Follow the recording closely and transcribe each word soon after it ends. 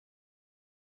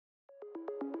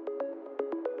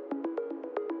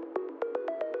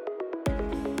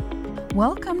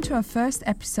Welcome to our first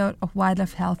episode of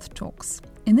Wildlife Health Talks.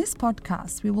 In this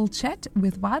podcast, we will chat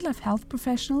with wildlife health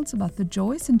professionals about the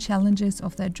joys and challenges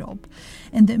of their job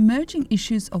and the emerging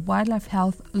issues of wildlife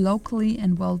health locally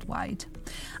and worldwide.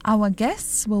 Our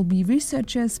guests will be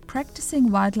researchers, practicing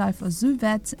wildlife or zoo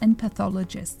vets, and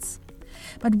pathologists.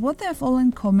 But what they have all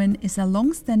in common is a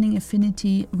long-standing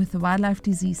affinity with the Wildlife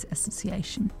Disease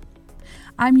Association.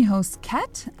 I'm your host,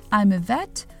 Kat. I'm a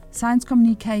vet, science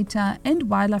communicator and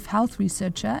wildlife health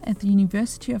researcher at the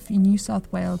University of New South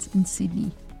Wales in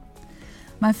Sydney.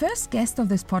 My first guest of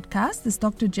this podcast is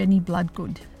Dr. Jenny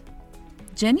Bloodgood.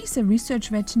 Jenny is a research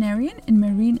veterinarian in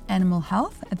marine animal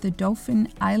health at the Dauphin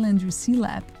Island Sea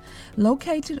Lab,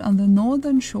 located on the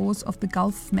northern shores of the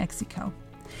Gulf of Mexico.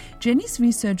 Jenny's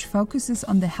research focuses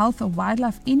on the health of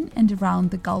wildlife in and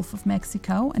around the Gulf of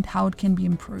Mexico and how it can be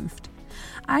improved.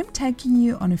 I'm taking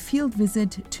you on a field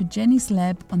visit to Jenny's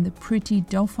lab on the pretty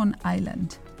Dauphin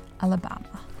Island,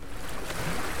 Alabama.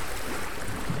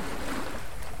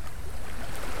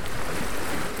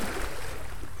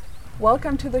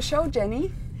 Welcome to the show,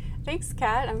 Jenny. Thanks,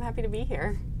 Kat. I'm happy to be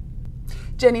here.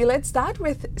 Jenny, let's start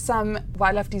with some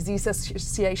Wildlife Disease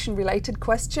Association related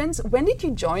questions. When did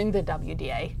you join the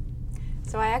WDA?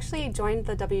 So I actually joined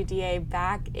the WDA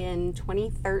back in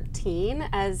 2013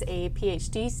 as a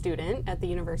PhD student at the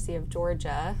University of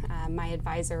Georgia. My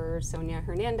advisor, Sonia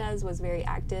Hernandez, was very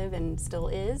active and still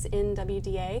is in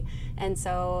WDA. And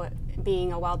so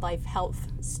being a wildlife health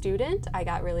student, I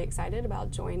got really excited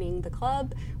about joining the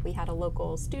club. We had a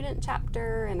local student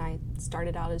chapter and I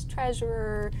started out as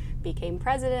treasurer, became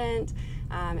president,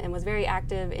 and was very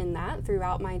active in that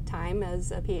throughout my time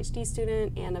as a PhD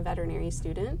student and a veterinary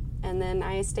student. And then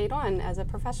I stayed on as a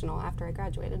professional after I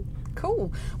graduated.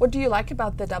 Cool. What do you like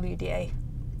about the WDA?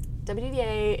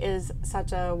 WDA is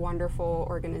such a wonderful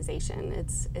organization.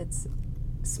 It's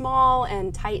small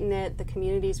and tight-knit. The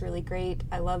community is really great.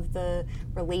 I love the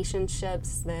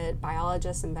relationships that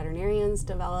biologists and veterinarians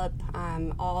develop,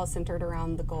 all centered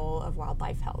around the goal of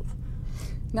wildlife health.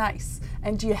 Nice.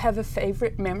 And do you have a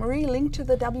favorite memory linked to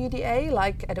the WDA,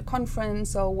 like at a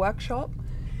conference or workshop?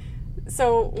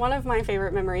 So one of my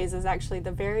favorite memories is actually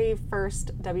the very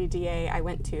first WDA I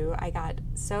went to. I got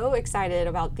so excited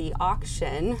about the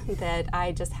auction that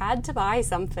I just had to buy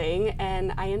something,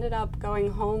 and I ended up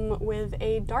going home with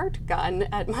a dart gun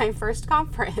at my first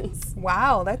conference.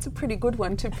 Wow, that's a pretty good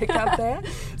one to pick up there.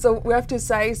 So we have to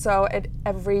say, so at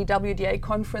every WDA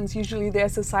conference, usually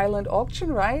there's a silent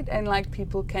auction, right? And like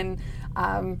people can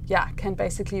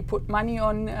basically put money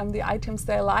on the items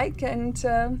they like, and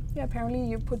apparently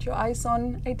you put your eyes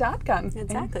on a dart gun.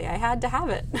 Exactly, I had to have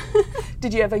it.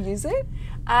 Did you ever use it?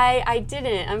 I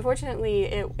didn't. Unfortunately,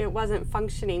 it wasn't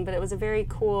functioning, but it was a very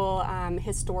cool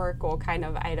historical kind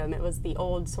of item. It was the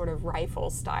old sort of rifle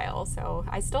style, so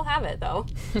I still have it though.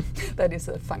 That is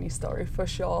a funny story for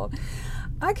sure.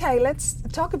 Okay, let's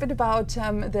talk a bit about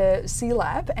the Sea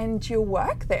Lab and your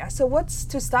work there. So what's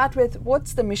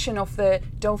the mission of the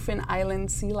Dauphin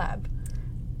Island Sea Lab?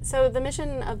 So the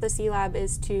mission of the Sea Lab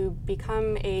is to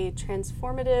become a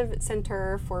transformative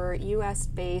center for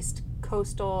U.S.-based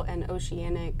coastal and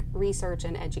oceanic research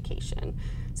and education.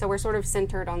 So we're sort of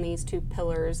centered on these two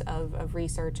pillars of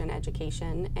research and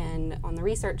education. And on the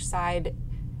research side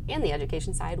and the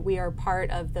education side, we are part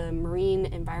of the Marine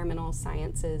Environmental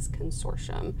Sciences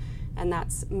Consortium. And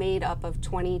that's made up of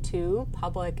 22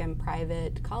 public and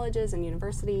private colleges and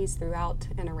universities throughout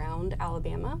and around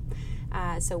Alabama.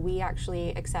 So we actually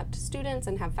accept students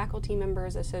and have faculty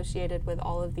members associated with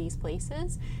all of these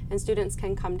places. And students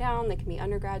can come down, they can be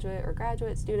undergraduate or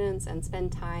graduate students, and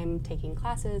spend time taking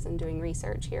classes and doing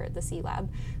research here at the Sea Lab.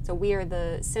 So we are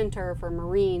the center for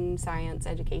marine science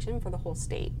education for the whole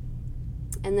state.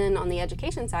 And then on the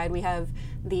education side, we have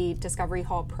the Discovery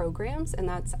Hall programs, and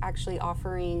that's actually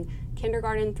offering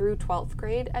kindergarten through 12th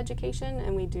grade education,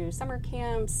 and we do summer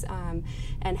camps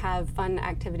and have fun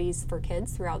activities for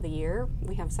kids throughout the year.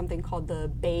 We have something called the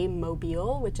Bay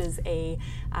Mobile, which is a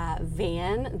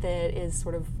van that is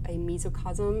sort of a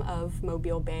mesocosm of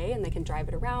Mobile Bay, and they can drive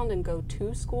it around and go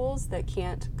to schools that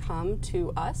can't come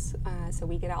to us. So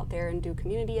we get out there and do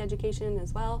community education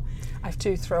as well. I have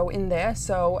to throw in there,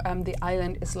 so the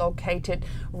island is located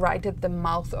right at the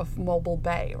mouth of Mobile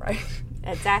Bay, right?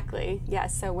 Exactly.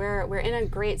 Yes. So we're in a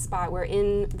great spot. We're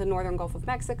in the northern Gulf of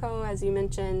Mexico, as you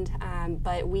mentioned,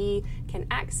 but we can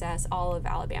access all of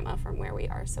Alabama from where we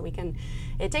are. So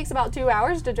it takes about 2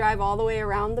 hours to drive all the way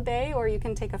around the bay, or you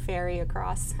can take a ferry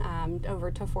across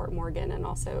over to Fort Morgan. And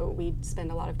also we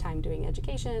spend a lot of time doing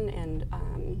education and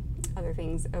other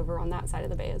things over on that side of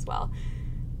the bay as well.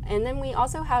 And then we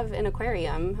also have an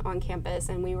aquarium on campus,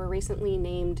 and we were recently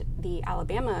named the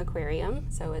Alabama Aquarium.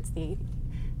 So it's the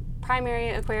primary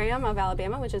aquarium of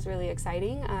Alabama, which is really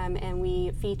exciting, and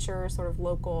we feature sort of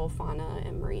local fauna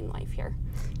and marine life here.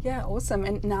 Yeah, awesome.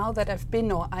 And now that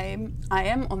I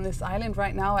am on this island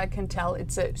right now, I can tell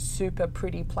it's a super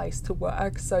pretty place to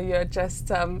work. So you're just,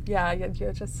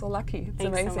 you're just so lucky. It's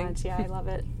Thanks amazing. so much. Yeah, I love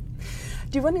it.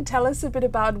 Do you want to tell us a bit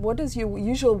about what does your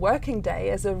usual working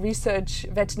day as a research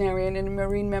veterinarian in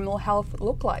marine mammal health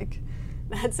look like?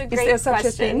 That's a great question. Is there such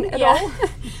a thing at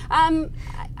all?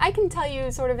 I can tell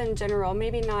you sort of in general,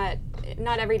 maybe not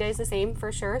every day is the same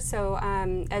for sure. So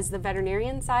as the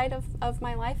veterinarian side of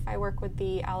my life, I work with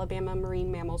the Alabama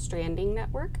Marine Mammal Stranding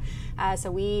Network.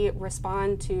 So we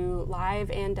respond to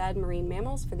live and dead marine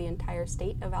mammals for the entire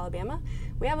state of Alabama.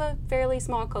 We have a fairly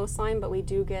small coastline, but we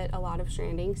do get a lot of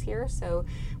strandings here. So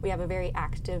we have a very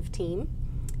active team.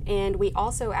 And we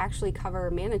also actually cover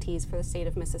manatees for the state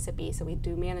of Mississippi, so we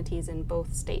do manatees in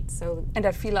both states. And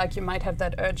I feel like you might have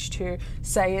that urge to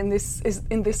say in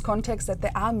this context that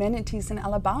there are manatees in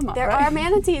Alabama. There right? are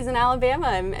manatees in Alabama,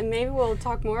 and maybe we'll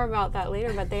talk more about that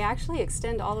later, but they actually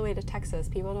extend all the way to Texas.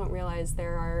 People don't realize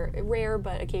there are rare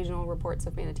but occasional reports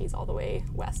of manatees all the way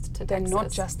west to Texas. They're not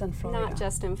just in Florida. Not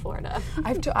just in Florida. I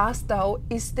have to ask though,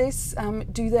 is this,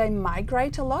 do they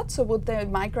migrate a lot? So would they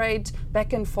migrate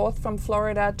back and forth from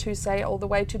Florida to say all the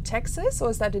way to Texas, or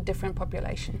is that a different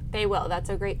population? They will. That's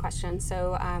a great question.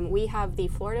 So we have the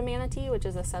Florida manatee, which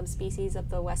is a subspecies of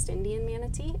the West Indian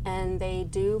manatee, and they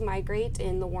do migrate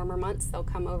in the warmer months. They'll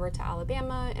come over to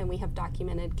Alabama, and we have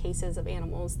documented cases of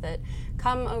animals that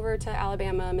come over to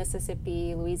Alabama,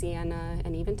 Mississippi, Louisiana,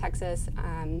 and even Texas,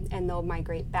 and they'll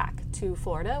migrate back to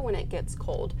Florida when it gets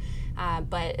cold.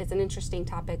 But it's an interesting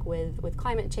topic with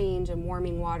climate change and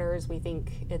warming waters. We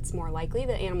think it's more likely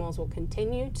that animals will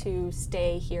continue to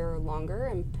stay here longer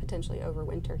and potentially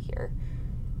overwinter here.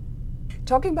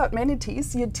 Talking about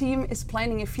manatees, your team is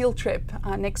planning a field trip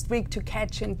next week to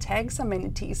catch and tag some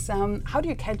manatees. How do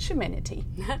you catch a manatee?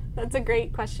 That's a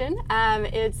great question.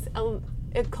 It's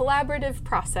a collaborative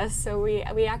process. So we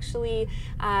actually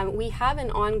we have an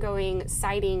ongoing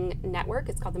sighting network.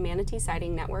 It's called the Manatee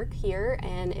Sighting Network here,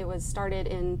 and it was started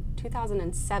in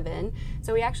 2007.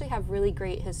 So we actually have really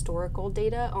great historical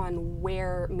data on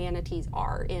where manatees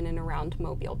are in and around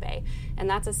Mobile Bay, and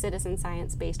that's a citizen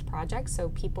science-based project. So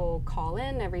people call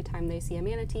in every time they see a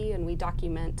manatee, and we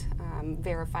document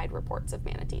verified reports of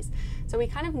manatees. So we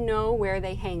kind of know where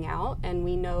they hang out, and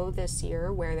we know this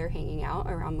year where they're hanging out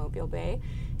around Mobile Bay.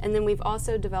 And then we've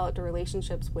also developed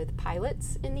relationships with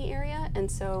pilots in the area, and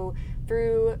so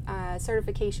through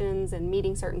certifications and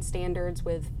meeting certain standards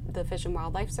with the Fish and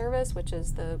Wildlife Service, which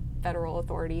is the federal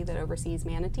authority that oversees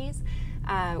manatees,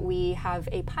 we have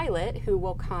a pilot who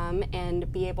will come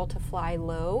and be able to fly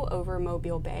low over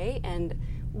Mobile Bay and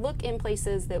look in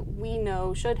places that we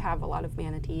know should have a lot of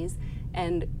manatees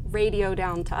and radio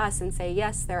down to us and say,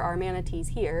 yes, there are manatees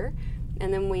here,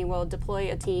 and then we will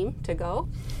deploy a team to go.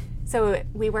 So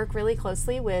we work really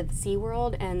closely with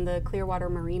SeaWorld and the Clearwater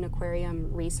Marine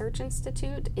Aquarium Research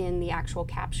Institute in the actual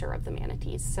capture of the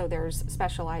manatees. So there's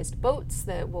specialized boats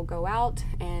that will go out,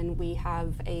 and we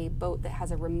have a boat that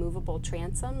has a removable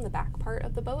transom, the back part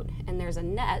of the boat, and there's a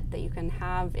net that you can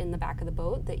have in the back of the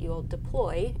boat that you'll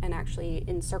deploy and actually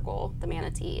encircle the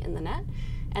manatee in the net.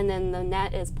 And then the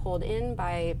net is pulled in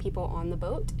by people on the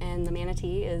boat, and the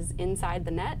manatee is inside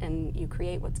the net, and you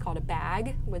create what's called a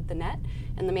bag with the net,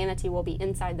 and the manatee will be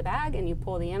inside the bag, and you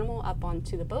pull the animal up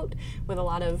onto the boat with a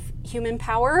lot of human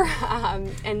power.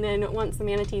 And then once the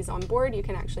manatee is on board, you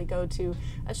can actually go to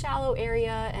a shallow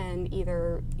area and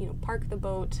either park the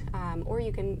boat, or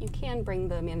you can bring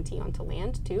the manatee onto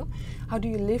land too. How do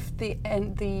you lift the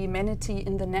manatee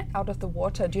in the net out of the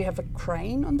water? Do you have a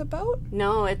crane on the boat?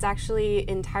 No, it's actually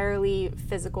entirely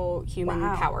physical human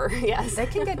power. Yes, they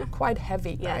can get quite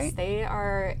heavy. Yes, right? They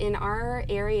are in our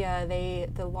area.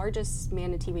 The largest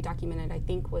manatee we documented, I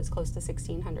think, was close to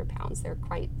 1,600 pounds. They're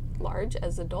quite large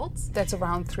as adults. That's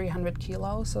around 300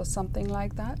 kilos or something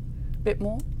like that. Bit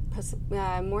more.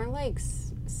 More like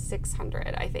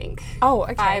 600, I think. Oh,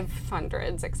 okay.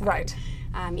 500, 600. Right.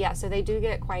 So they do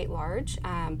get quite large,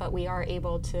 but we are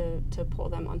able to pull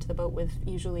them onto the boat with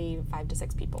usually 5 to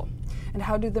 6 people. And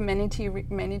how do the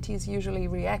manatees usually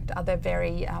react? Are they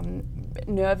very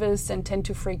nervous and tend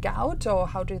to freak out, or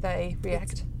how do they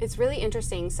react? It's really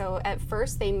interesting. So at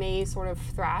first they may sort of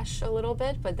thrash a little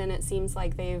bit, but then it seems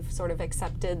like they've sort of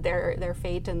accepted their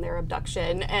fate and their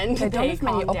abduction, and they don't have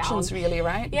many options, really,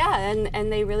 right? Yeah,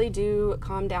 and they really do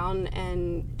calm down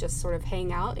and just sort of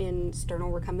hang out in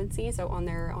sternal recumbency, so on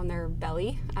on their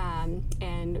belly, and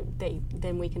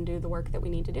then we can do the work that we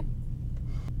need to do.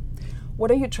 What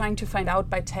are you trying to find out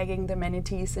by tagging the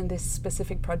manatees in this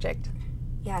specific project?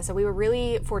 Yeah, so we were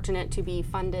really fortunate to be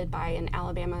funded by an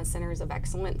Alabama Centers of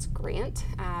Excellence grant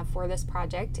for this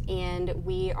project, and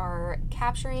we are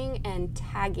capturing and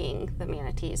tagging the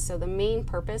manatees. So the main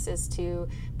purpose is to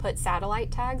put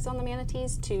satellite tags on the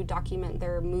manatees to document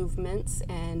their movements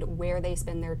and where they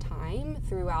spend their time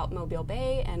throughout Mobile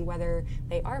Bay and whether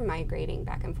they are migrating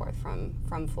back and forth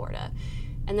from Florida.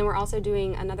 And then we're also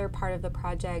doing another part of the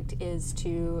project is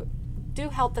to do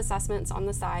health assessments on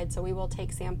the side, so we will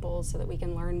take samples so that we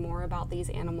can learn more about these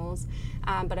animals.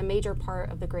 But a major part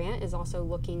of the grant is also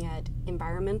looking at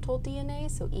environmental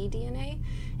DNA, so eDNA,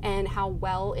 and how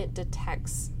well it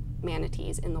detects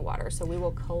manatees in the water. So we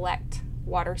will collect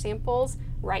water samples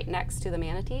right next to the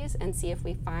manatees and see if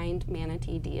we find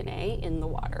manatee DNA in the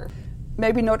water.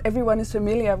 Maybe not everyone is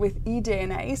familiar with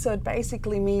eDNA, so it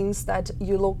basically means that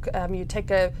you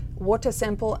take a water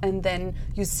sample and then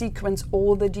you sequence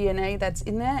all the DNA that's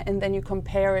in there, and then you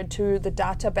compare it to the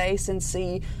database and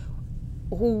see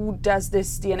who does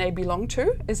this DNA belong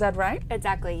to. Is that right?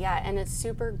 Exactly, yeah, and it's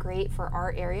super great for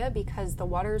our area because the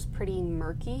water's pretty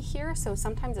murky here, so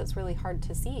sometimes it's really hard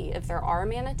to see if there are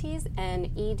manatees,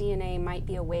 and eDNA might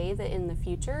be a way that in the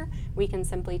future we can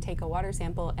simply take a water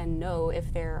sample and know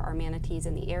if there are manatees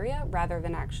in the area rather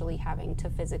than actually having to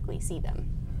physically see them.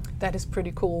 That is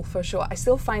pretty cool for sure. I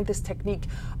still find this technique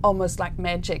almost like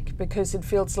magic because it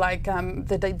feels like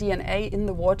the DNA in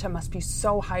the water must be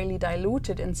so highly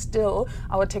diluted, and still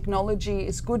our technology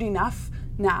is good enough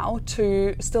now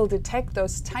to still detect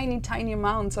those tiny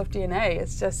amounts of DNA.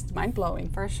 It's just mind-blowing.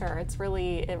 For sure. It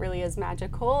really is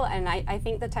magical, and I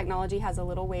think the technology has a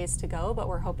little ways to go, but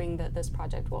we're hoping that this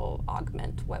project will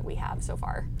augment what we have so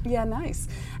far. Yeah, nice.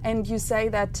 And you say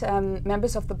that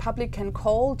members of the public can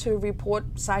call to report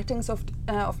sightings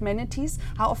of manatees.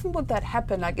 How often would that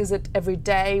happen? Like, is it every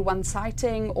day, one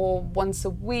sighting, or once a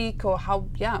week, or how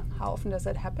often does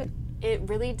that happen? It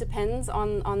really depends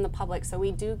on the public. So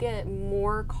we do get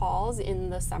more calls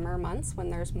in the summer months when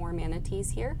there's more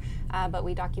manatees here, but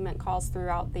we document calls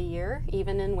throughout the year,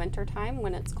 even in wintertime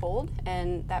when it's cold.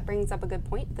 And that brings up a good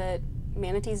point that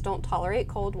manatees don't tolerate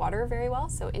cold water very well.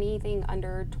 So anything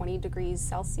under 20 degrees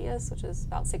Celsius, which is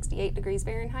about 68 degrees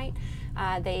Fahrenheit,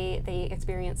 they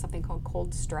experience something called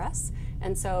cold stress.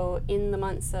 And so in the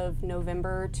months of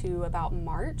November to about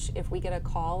March, if we get a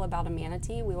call about a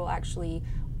manatee, we will actually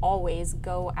always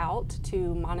go out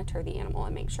to monitor the animal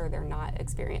and make sure they're not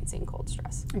experiencing cold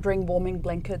stress. Bring warming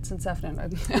blankets and stuff. No.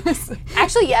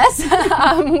 Actually, yes,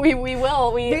 we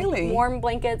will. Really? Warm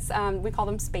blankets, we call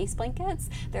them space blankets.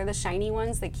 They're the shiny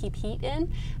ones that keep heat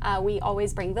in. We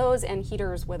always bring those and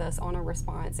heaters with us on a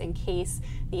response in case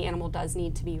the animal does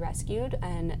need to be rescued,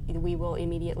 and we will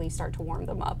immediately start to warm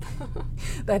them up.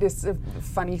 That is a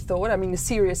funny thought. I mean, a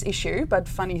serious issue, but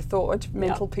funny thought,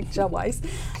 mental picture-wise.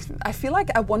 I feel like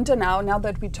I wonder now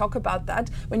that we talk about that,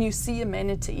 when you see a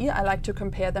manatee, I like to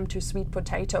compare them to sweet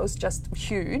potatoes, just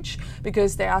huge,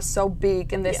 because they are so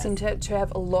big and they seem to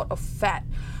have a lot of fat.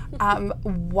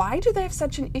 Why do they have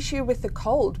such an issue with the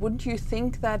cold? Wouldn't you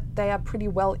think that they are pretty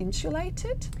well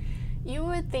insulated? You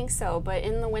would think so, but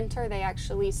in the winter they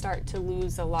actually start to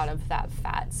lose a lot of that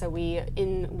fat. So we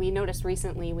noticed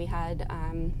recently we had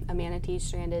a manatee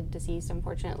stranded, deceased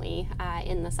unfortunately,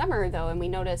 in the summer though, and we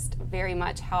noticed very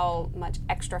much how much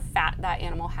extra fat that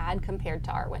animal had compared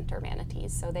to our winter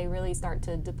manatees. So they really start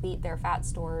to deplete their fat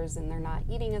stores and they're not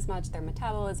eating as much, their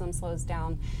metabolism slows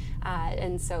down,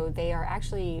 and so they are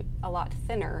actually a lot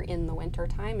thinner in the winter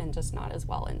time and just not as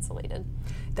well insulated.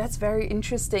 That's very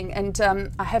interesting, and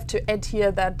I have to add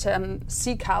here that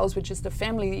sea cows, which is the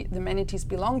family the manatees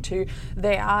belong to,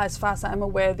 they are, as far as I'm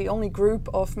aware, the only group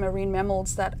of marine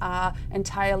mammals that are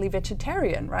entirely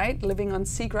vegetarian, right? Living on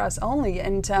seagrass only,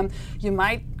 and you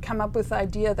might come up with the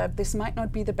idea that this might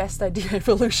not be the best idea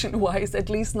evolution-wise, at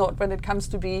least not when it comes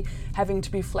to having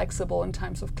to be flexible in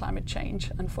times of climate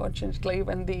change, unfortunately,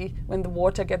 when the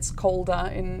water gets colder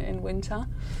in winter.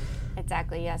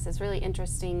 Exactly, yes. It's really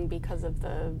interesting because of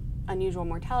the unusual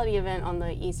mortality event on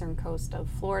the eastern coast of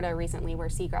Florida recently where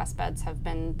seagrass beds have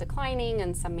been declining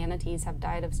and some manatees have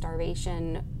died of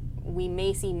starvation. We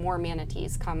may see more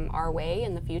manatees come our way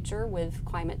in the future with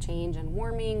climate change and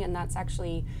warming, and that's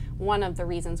actually one of the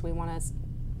reasons we want to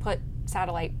put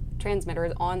satellite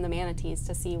transmitters on the manatees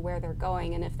to see where they're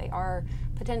going and if they are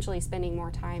potentially spending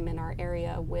more time in our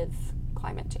area with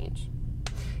climate change.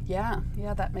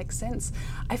 Yeah, that makes sense.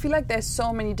 I feel like there's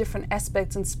so many different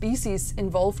aspects and species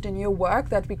involved in your work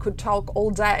that we could talk all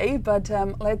day, but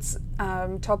let's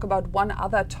talk about one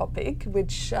other topic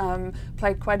which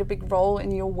played quite a big role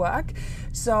in your work.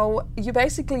 So you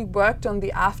basically worked on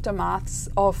the aftermaths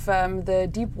of the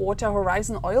Deepwater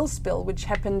Horizon oil spill, which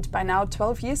happened by now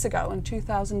 12 years ago in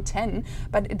 2010,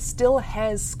 but it still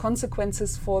has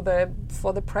consequences for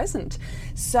the present.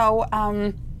 So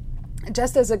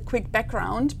just as a quick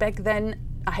background, back then,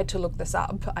 I had to look this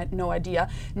up, I had no idea,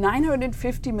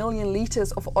 950 million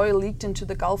liters of oil leaked into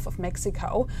the Gulf of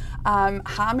Mexico,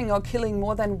 harming or killing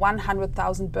more than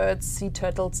 100,000 birds, sea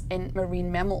turtles, and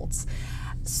marine mammals.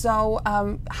 So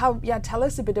tell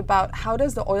us a bit about how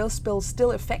does the oil spill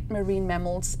still affect marine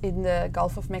mammals in the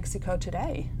Gulf of Mexico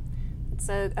today? It's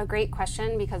a great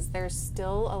question because there's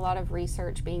still a lot of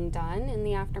research being done in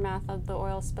the aftermath of the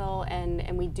oil spill,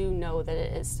 and we do know that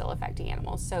it is still affecting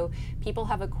animals. So people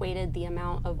have equated the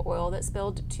amount of oil that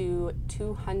spilled to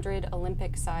 200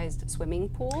 Olympic-sized swimming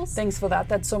pools. Thanks for that.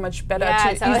 That's so much better,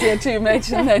 Yeah, easier to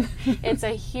imagine then. It's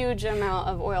a huge amount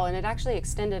of oil, and it actually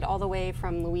extended all the way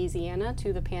from Louisiana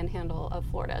to the panhandle of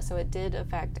Florida. So it did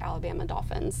affect Alabama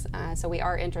dolphins. So we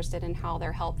are interested in how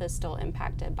their health is still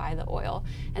impacted by the oil.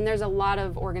 And there's a lot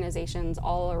of organizations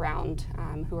all around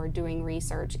who are doing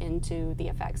research into the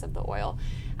effects of the oil.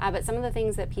 But some of the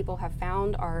things that people have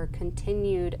found are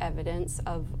continued evidence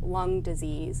of lung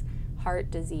disease,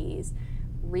 heart disease,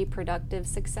 reproductive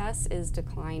success is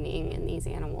declining in these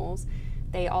animals.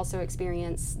 They also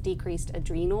experience decreased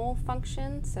adrenal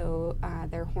function, so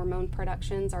their hormone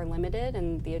productions are limited,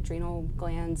 and the adrenal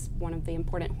glands, one of the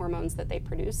important hormones that they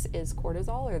produce is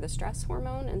cortisol, or the stress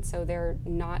hormone, and so they're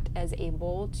not as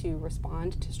able to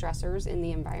respond to stressors in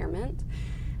the environment.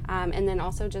 And then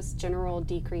also just general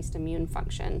decreased immune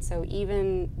function. So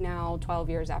even now, 12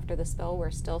 years after the spill,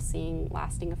 we're still seeing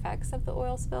lasting effects of the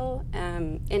oil spill.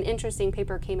 An interesting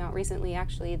paper came out recently,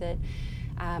 actually, that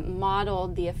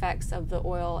modeled the effects of the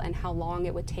oil and how long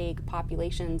it would take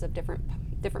populations of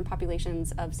different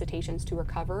populations of cetaceans to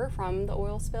recover from the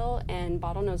oil spill, and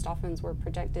bottlenose dolphins were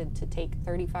projected to take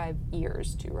 35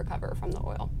 years to recover from the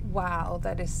oil. Wow,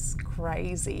 that is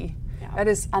crazy. Yeah. That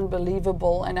is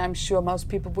unbelievable, and I'm sure most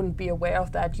people wouldn't be aware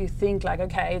of that. You think like,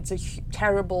 okay, it's a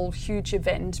terrible, huge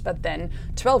event, but then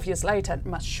 12 years later it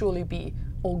must surely be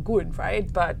all good,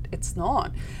 right? But it's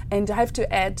not. And I have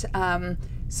to add,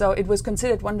 so it was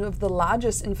considered one of the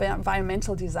largest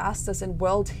environmental disasters in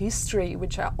world history,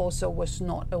 which I also was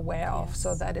not aware of.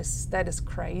 So that is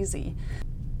crazy.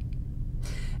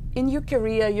 In your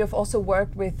career, you've also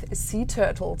worked with sea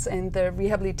turtles and the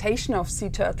rehabilitation of sea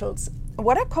turtles.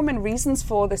 What are common reasons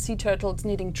for the sea turtles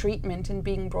needing treatment and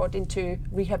being brought into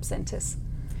rehab centers?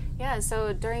 Yeah,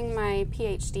 so during my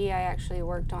PhD, I actually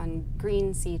worked on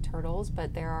green sea turtles,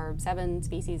 but there are 7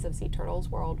 species of sea turtles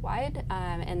worldwide,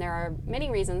 and there are many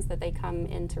reasons that they come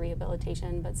into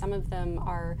rehabilitation, but some of them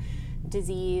are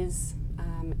disease,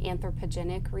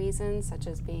 anthropogenic reasons, such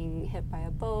as being hit by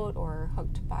a boat or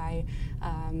hooked by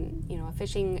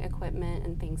fishing equipment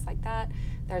and things like that.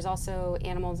 There's also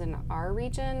animals in our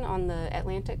region on the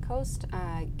Atlantic coast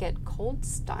get cold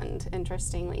stunned,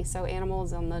 interestingly. So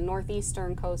animals on the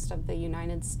northeastern coast of the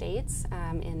United States,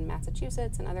 in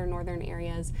Massachusetts and other northern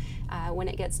areas, when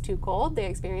it gets too cold, they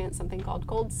experience something called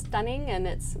cold stunning, and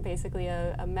it's basically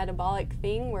a metabolic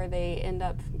thing where they end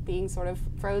up being sort of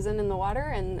frozen in the water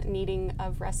and needing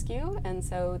of rescue, and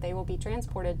so they will be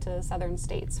transported to southern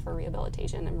states for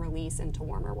rehabilitation and release into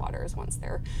warmer waters once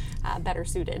they're better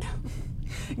suited.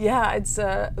 Yeah, it's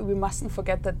we mustn't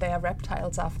forget that they are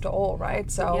reptiles after all, right?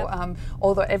 So Yep.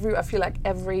 Although I feel like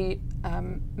every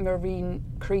marine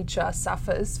creature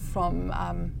suffers from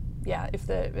if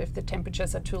the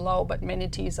temperatures are too low, but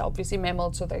manatees are obviously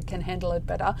mammals, so they can handle it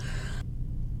better.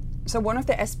 So one of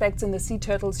the aspects in the sea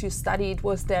turtles you studied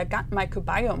was their gut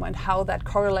microbiome and how that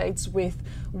correlates with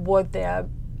what they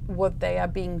are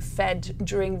being fed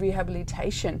during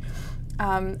rehabilitation.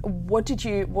 What did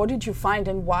you find,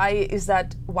 and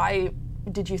why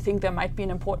did you think there might be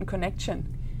an important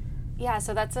connection? Yeah,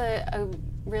 so that's a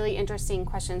really interesting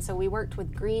question. So we worked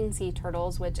with green sea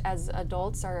turtles, which as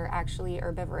adults are actually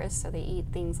herbivorous, so they eat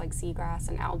things like seagrass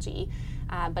and algae.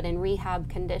 But in rehab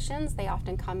conditions, they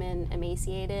often come in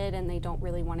emaciated and they don't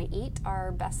really want to eat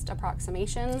our best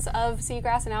approximations of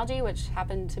seagrass and algae, which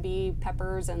happen to be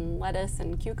peppers and lettuce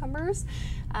and cucumbers.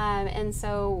 And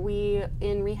so we,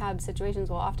 in rehab situations,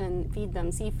 will often feed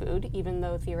them seafood, even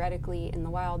though theoretically in the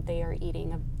wild they are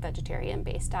eating a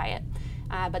vegetarian-based diet.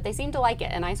 But they seem to like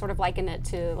it, and I sort of liken it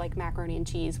to like macaroni and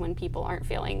cheese when people aren't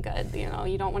feeling good. You know,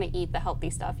 you don't want to eat the healthy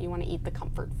stuff, you want to eat the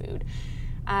comfort food.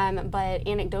 But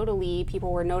anecdotally,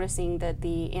 people were noticing that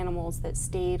the animals that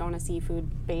stayed on a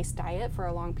seafood-based diet for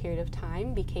a long period of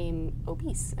time became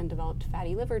obese and developed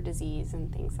fatty liver disease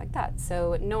and things like that.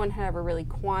 So no one had ever really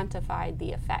quantified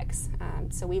the effects.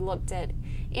 So we looked at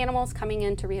animals coming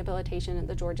into rehabilitation at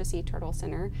the Georgia Sea Turtle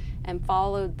Center and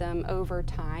followed them over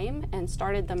time and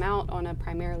started them out on a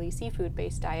primarily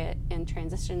seafood-based diet and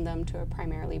transitioned them to a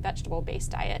primarily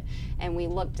vegetable-based diet. And we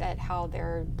looked at how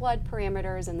their blood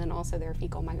parameters and then also their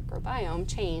fecal microbiome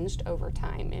changed over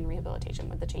time in rehabilitation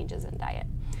with the changes in diet.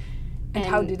 And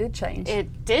how did it change?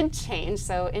 It did change.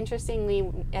 So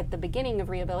interestingly, at the beginning of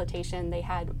rehabilitation, they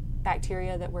had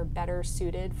bacteria that were better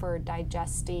suited for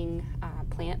digesting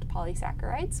plant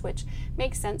polysaccharides, which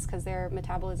makes sense because their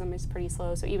metabolism is pretty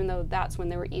slow. So even though that's when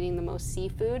they were eating the most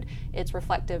seafood, it's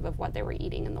reflective of what they were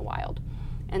eating in the wild.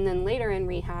 And then later in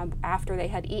rehab, after they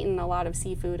had eaten a lot of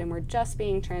seafood and were just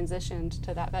being transitioned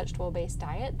to that vegetable-based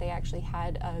diet, they actually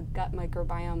had a gut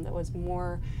microbiome that was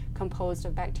more composed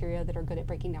of bacteria that are good at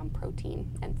breaking down protein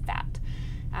and fat.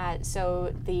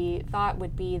 So the thought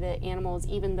would be that animals,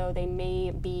 even though they may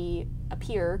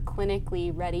appear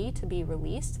clinically ready to be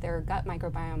released, their gut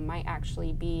microbiome might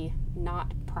actually be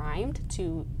not primed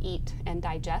to eat and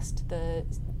digest the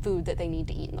food that they need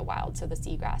to eat in the wild, so the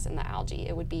seagrass and the algae.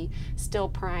 It would be still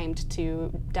primed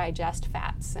to digest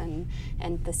fats and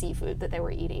the seafood that they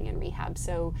were eating in rehab.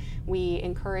 So we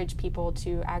encourage people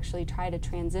to actually try to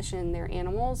transition their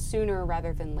animals sooner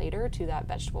rather than later to that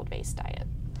vegetable-based diet.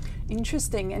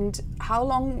 Interesting. And how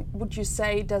long would you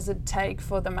say does it take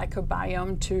for the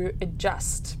microbiome to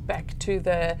adjust back to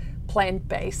the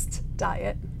plant-based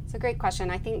diet? It's a great question.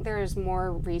 I think there's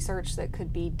more research that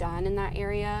could be done in that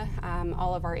area.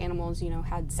 All of our animals,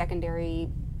 had secondary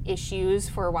issues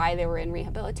for why they were in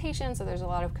rehabilitation, so there's a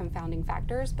lot of confounding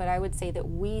factors, but I would say that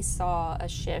we saw a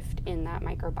shift in that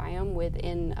microbiome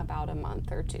within about a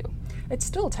month or two. It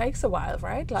still takes a while,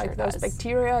 right? Like sure those does.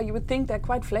 Bacteria, you would think they're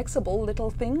quite flexible little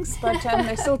things, but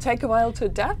they still take a while to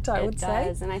adapt, I would say. It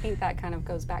does, and I think that kind of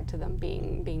goes back to them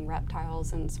being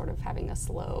reptiles and sort of having a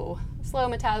slow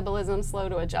metabolism, slow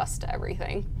to adjust to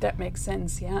everything. That makes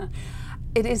sense, yeah.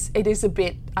 It is a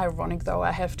bit ironic, though,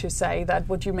 I have to say, that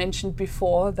what you mentioned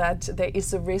before, that there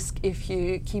is a risk if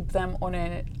you keep them on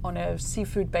a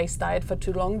seafood-based diet for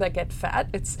too long, they get fat.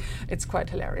 It's quite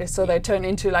hilarious. So they turn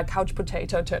into like couch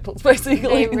potato turtles,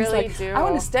 basically. They really do. I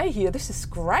want to stay here. This is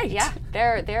great. Yeah,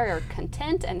 they're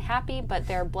content and happy, but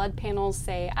their blood panels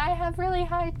say, I have really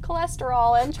high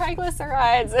cholesterol and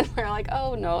triglycerides. And we're like,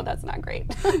 oh no, that's not great.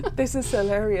 This is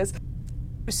hilarious.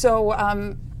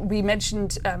 So we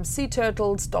mentioned sea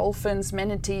turtles, dolphins,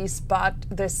 manatees, but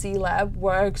the Sea Lab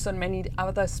works on many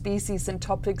other species and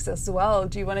topics as well.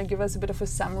 Do you want to give us a bit of a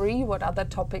summary? What other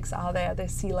topics are there the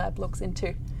Sea Lab looks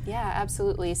into? Yeah,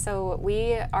 absolutely. So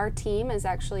our team is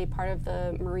actually part of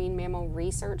the Marine Mammal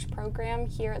Research Program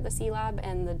here at the Sea Lab,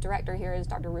 and the director here is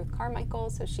Dr. Ruth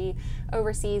Carmichael, so she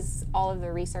oversees all of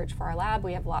the research for our lab.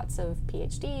 We have lots of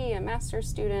PhD and master's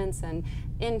students and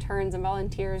interns and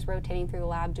volunteers rotating through the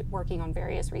lab working on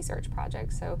various research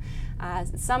projects. So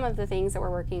some of the things that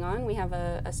we're working on, we have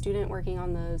a student working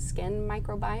on the skin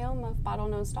microbiome of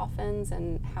bottlenose dolphins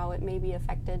and how it may be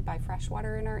affected by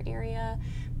freshwater in our area.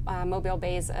 Mobile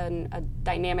Bay is a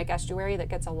dynamic estuary that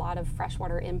gets a lot of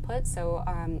freshwater input, so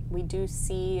we do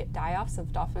see die-offs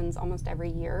of dolphins almost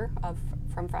every year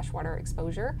from freshwater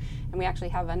exposure. And we actually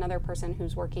have another person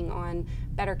who's working on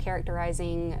better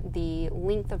characterizing the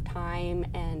length of time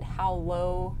and how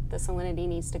low the salinity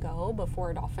needs to go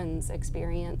before dolphins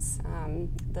experience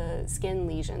the skin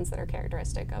lesions that are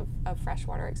characteristic of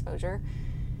freshwater exposure.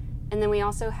 And then we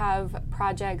also have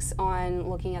projects on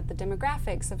looking at the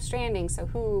demographics of stranding, so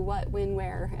who, what, when,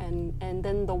 where, and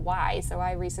then the why. So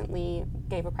I recently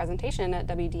gave a presentation at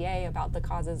WDA about the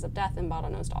causes of death in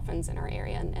bottlenose dolphins in our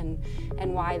area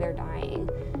and why they're dying.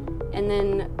 And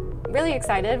then really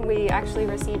excited, we actually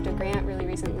received a grant really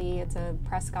recently. It's a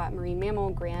Prescott Marine Mammal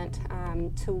grant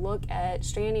to look at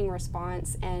stranding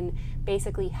response and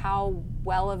basically how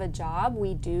well of a job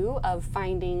we do of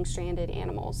finding stranded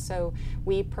animals. So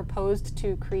we proposed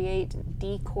to create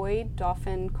decoyed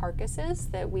dolphin carcasses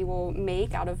that we will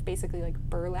make out of basically like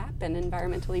burlap and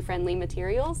environmentally friendly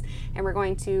materials, and we're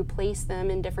going to place them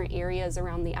in different areas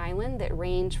around the island that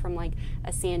range from like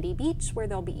a sandy beach where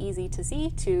they'll be easy to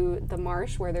see to the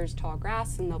marsh where there's tall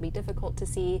grass and they'll be difficult to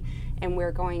see, and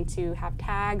we're going to have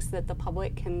tags that the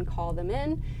public can call them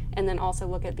in, and then also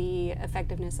look at the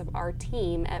effectiveness of our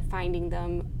team at finding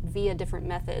them via different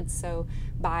methods, so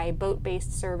by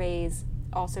boat-based surveys,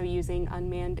 also using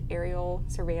unmanned aerial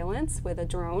surveillance with a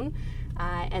drone,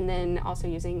 and then also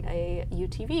using a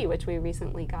UTV, which we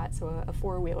recently got, so a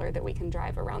four-wheeler that we can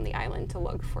drive around the island to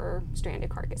look for stranded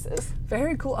carcasses.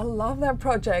 Very cool. I love that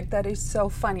project. That is so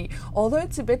funny. Although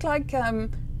it's a bit like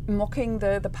mocking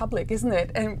the public, isn't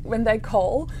it? And when they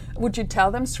call, would you tell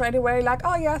them straight away, like,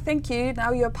 oh yeah, thank you,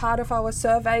 now you're part of our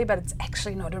survey, but it's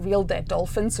actually not a real dead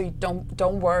dolphin, so you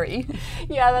don't worry?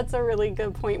 Yeah, that's a really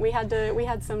good point. We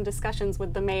had some discussions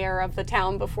with the mayor of the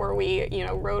town before we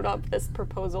wrote up this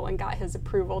proposal and got his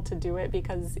approval to do it,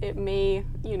 because it may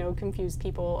confuse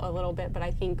people a little bit, but I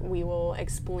think we will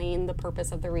explain the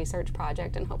purpose of the research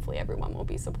project and hopefully everyone will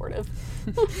be supportive.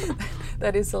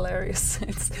 That is hilarious.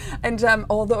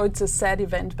 Although it's a sad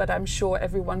event, but I'm sure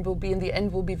everyone will be, in the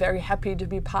end, will be very happy to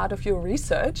be part of your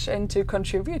research and to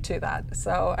contribute to that.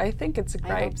 So I think it's a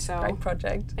great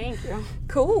project. Thank you.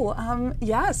 Cool.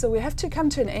 So we have to come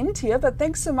to an end here, but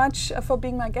thanks so much for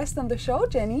being my guest on the show,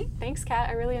 Jenny. Thanks, Kat.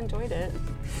 I really enjoyed it.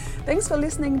 Thanks for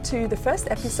listening to the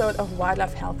first episode of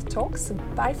Wildlife Health Talks.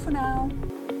 Bye for now.